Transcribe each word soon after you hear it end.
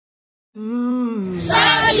Shout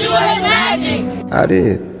out to U.S.MAGIC. I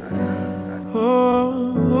did.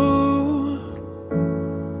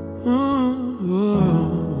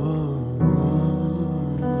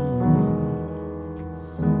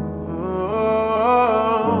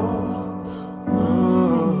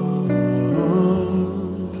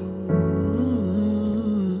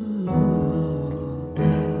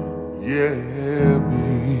 Yeah,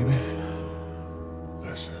 baby.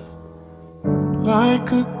 Listen.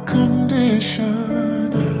 Like a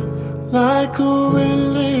condition, like a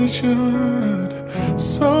religion,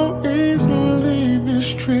 so easily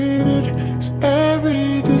mistreated is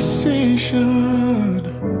every decision.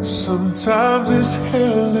 Sometimes it's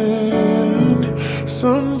hell and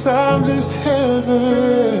sometimes it's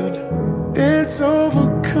heaven. It's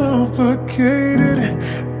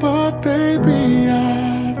overcomplicated, but baby,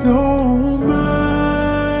 I don't mind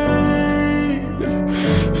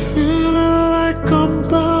feeling like I'm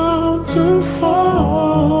bound to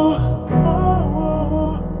fall.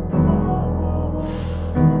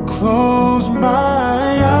 Close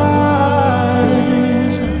my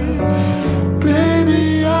eyes,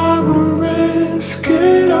 baby, I would risk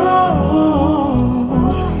it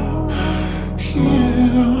all.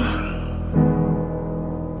 Yeah.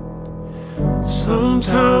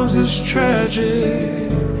 Sometimes it's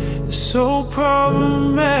tragic, it's so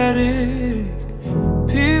problematic.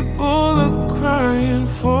 People are crying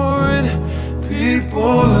for it,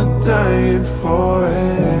 people are dying for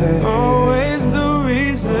it. Always the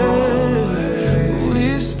reason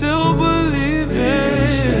we still believe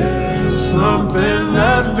in something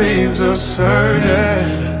that leaves us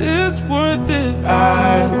hurting. It's worth it,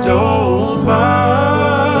 I don't mind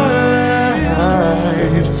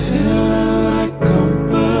feeling like I'm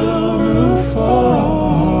bound to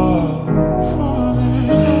fall, falling.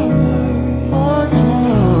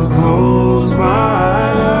 Close my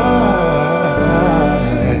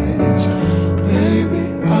eyes, baby,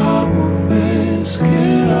 I will risk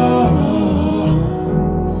it all.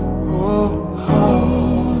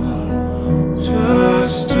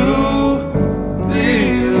 Just to be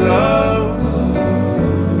loved,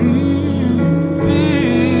 be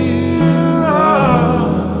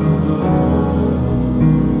loved.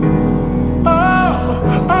 Oh,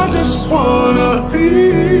 I just wanna be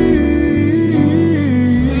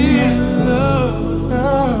loved,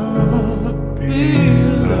 be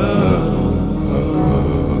loved.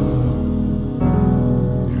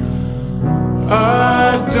 I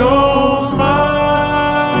don't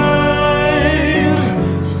mind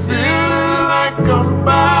feeling like I'm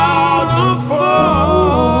about to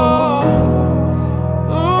fall.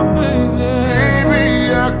 Oh, baby, baby,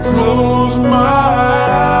 I close my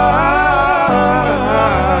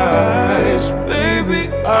eyes. Baby,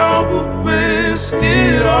 I will risk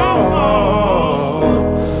it all.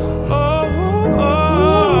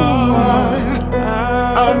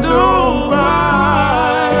 I don't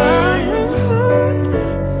mind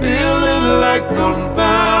feeling like I'm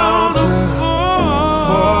bound to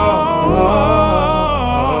fall.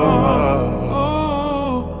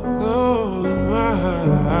 Close my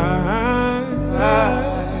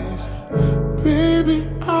eyes, baby,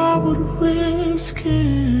 I would risk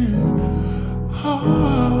it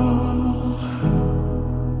all.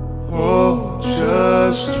 Oh,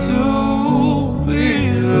 just to be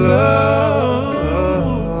loved.